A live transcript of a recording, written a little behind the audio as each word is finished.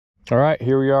All right,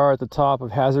 here we are at the top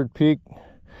of Hazard Peak.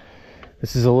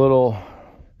 This is a little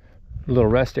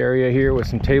rest area here with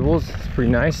some tables. It's pretty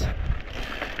nice.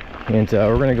 And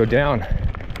we're gonna go down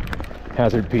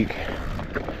Hazard Peak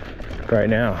right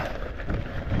now.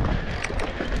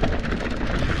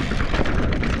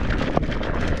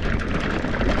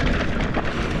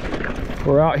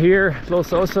 We're out here, Los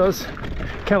Osos,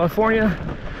 California.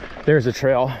 There's a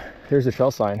trail. There's a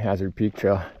trail sign, Hazard Peak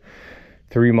Trail.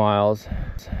 3 miles.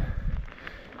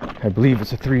 I believe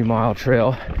it's a 3-mile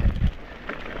trail.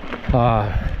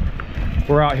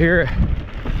 We're out here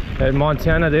at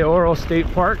Montana de Oro State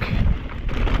Park.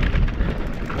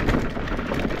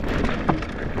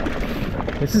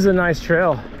 This is a nice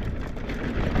trail.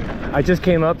 I just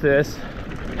came up this.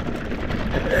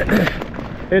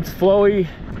 It's flowy.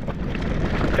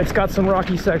 It's got some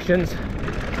rocky sections,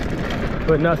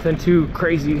 but nothing too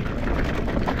crazy.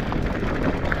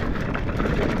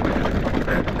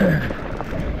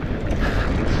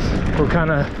 We're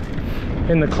kind of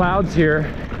in the clouds here,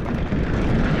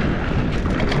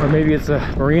 or maybe it's a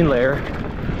marine layer.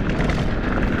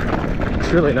 It's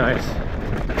really nice.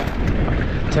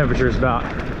 Temperature is about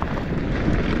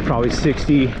probably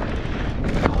 60.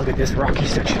 Oh, look at this rocky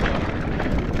section.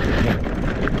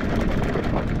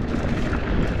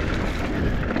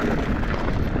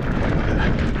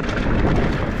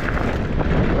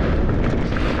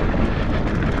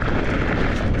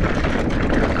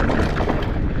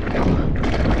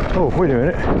 Oh, wait a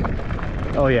minute.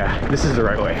 Oh yeah, this is the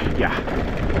right way. Yeah.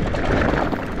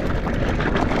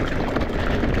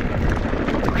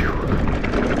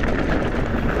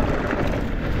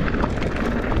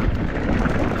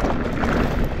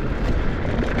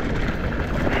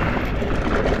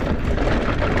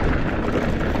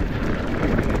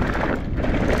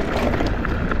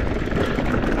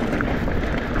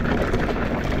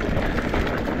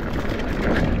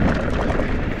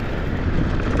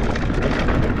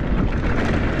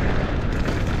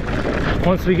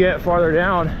 Once we get farther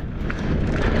down,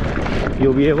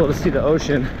 you'll be able to see the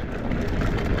ocean.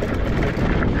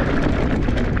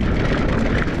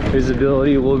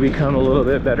 Visibility will become a little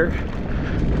bit better.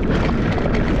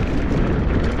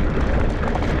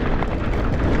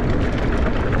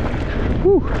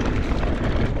 Whew.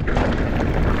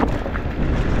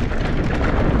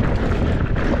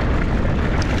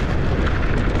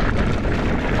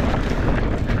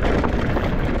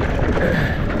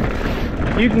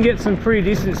 You can get some pretty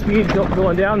decent speed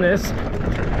going down this.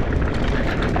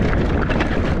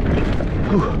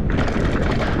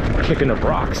 Whew. Kicking up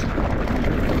rocks.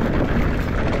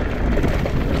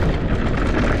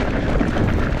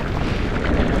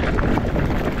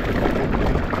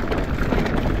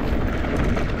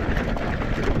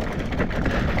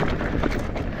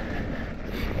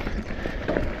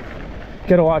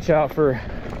 Gotta watch out for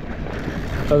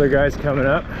other guys coming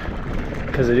up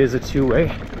because it is a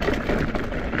two-way.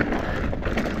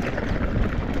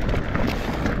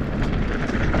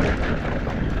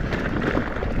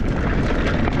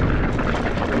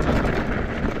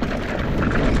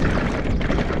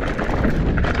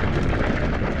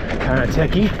 Kind of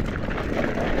techie.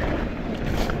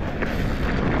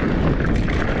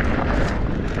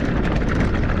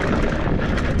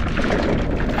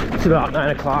 It's about 9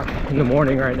 o'clock in the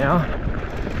morning right now.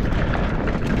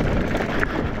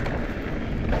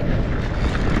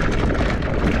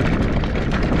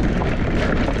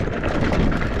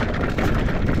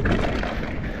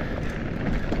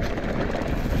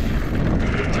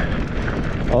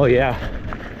 Oh yeah,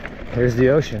 there's the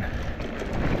ocean.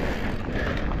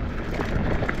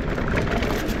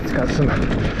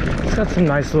 It's got some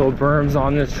nice little berms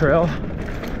on this trail.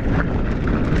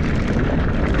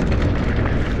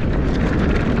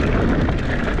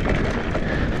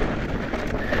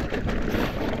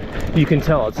 You can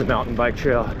tell it's a mountain bike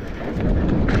trail.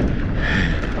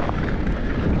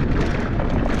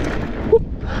 Whoop.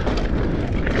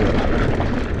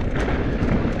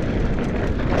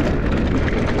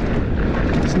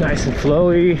 It's nice and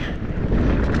flowy.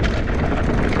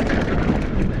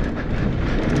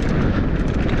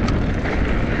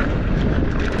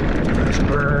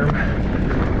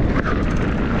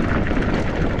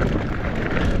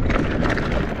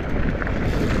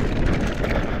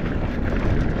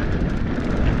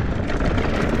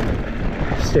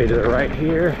 Stay to the right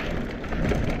here.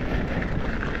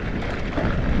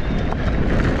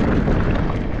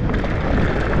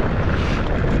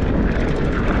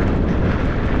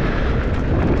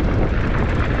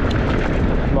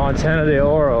 Montana de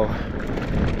Oro.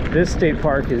 This state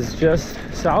park is just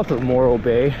south of Morro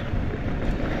Bay.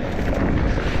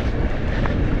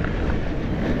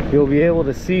 You'll be able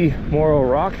to see Morro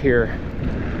Rock here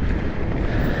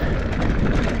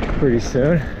pretty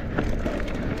soon.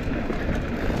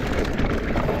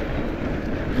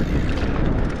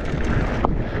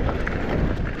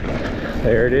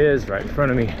 There it is, right in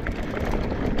front of me.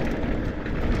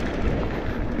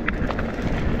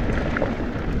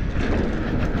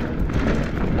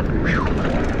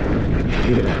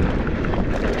 Yeah.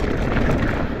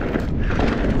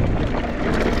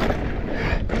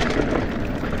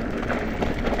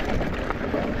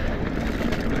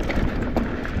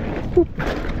 Whoop.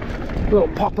 Little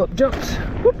pop-up jumps.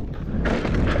 Whoop.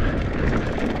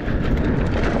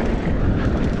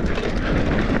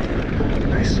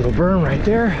 Nice little berm right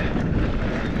there.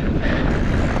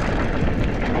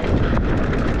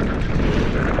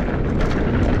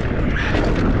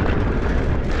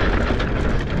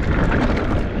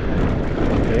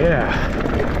 Yeah,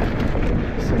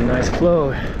 some nice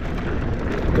flow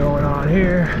going on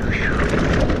here.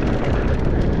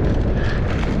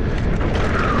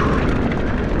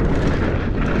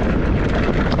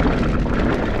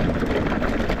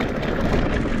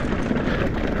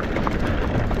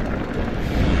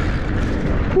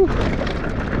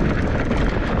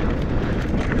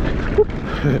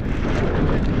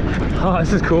 Oh,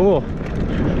 this is cool.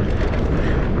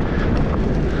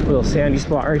 Little sandy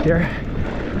spot right there.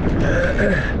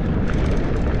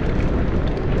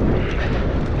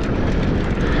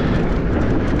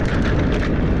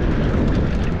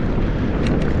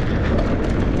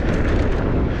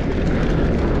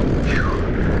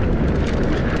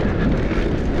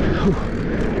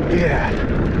 Yeah.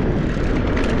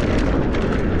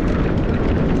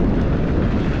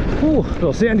 Ooh,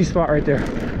 little sandy spot right there.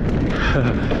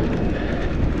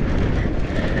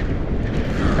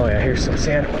 Oh yeah, here's some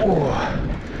sand. Ooh.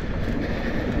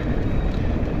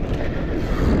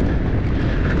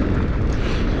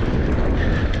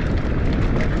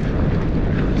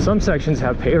 Some sections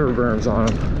have paver berms on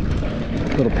them,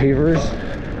 little pavers.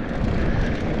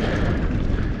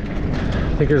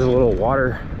 I think there's a little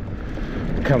water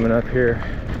coming up here.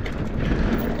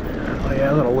 Oh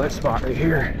yeah, a little wet spot right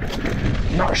here.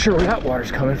 Not sure where that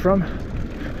water's coming from.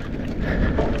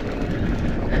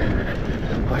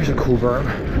 Oh, here's a cool berm.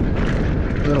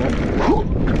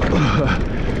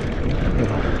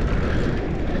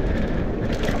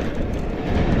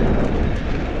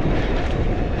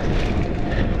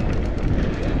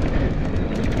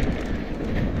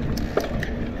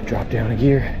 Drop down a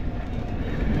gear,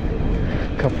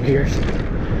 a couple gears.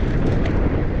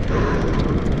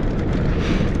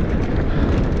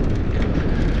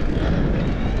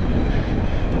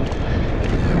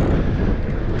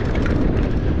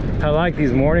 I like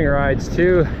these morning rides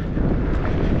too.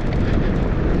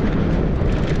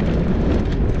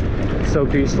 So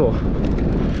peaceful.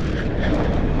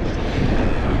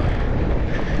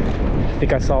 I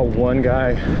think I saw one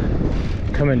guy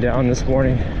coming down this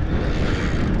morning.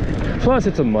 Plus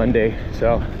it's a Monday,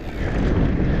 so I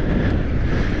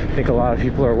think a lot of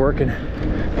people are working.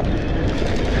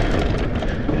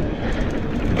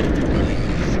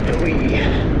 Snowy.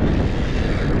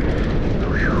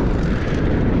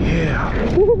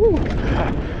 Yeah. Woo-hoo.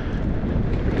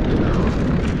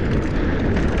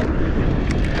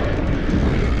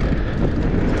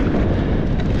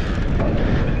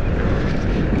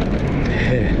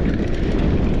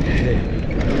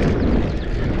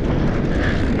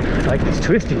 I like these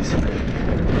twisties.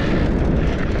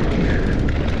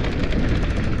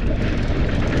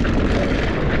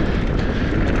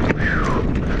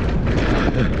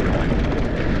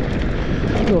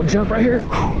 Little jump right here.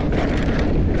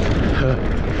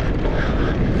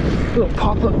 Little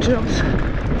pop-up jumps.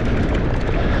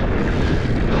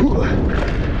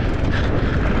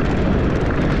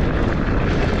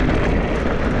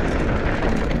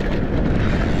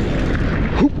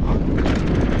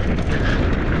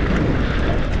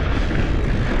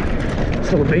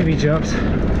 Little baby jumps.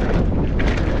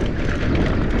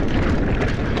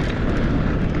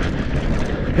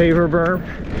 Paver berm.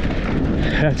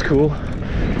 That's cool.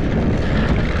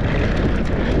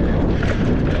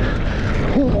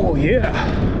 Oh yeah.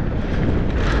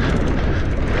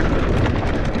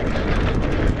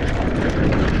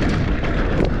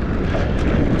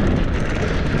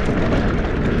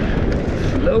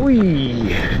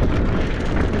 Flowy.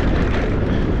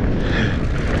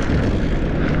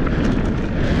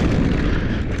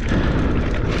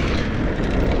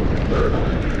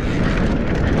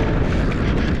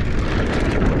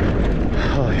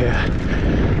 Oh yeah,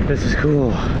 this is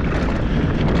cool.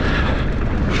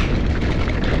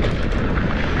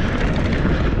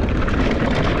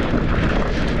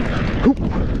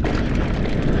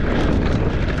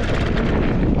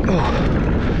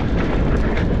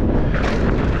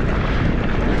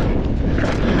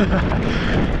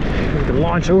 We can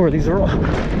launch over these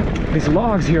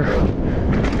logs here.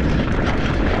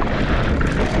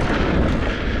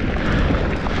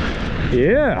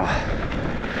 Yeah.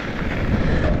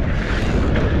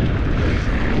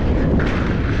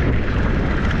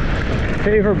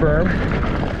 Paver berm.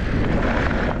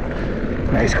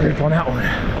 Nice grip on that one.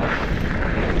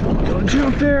 Don't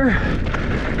jump there.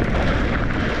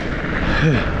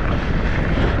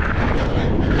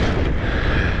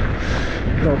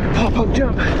 Little pop-up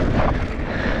jump.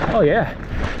 Oh yeah.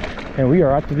 And we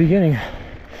are at the beginning.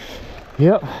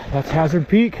 Yep, that's Hazard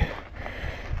Peak.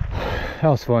 That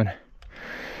was fun.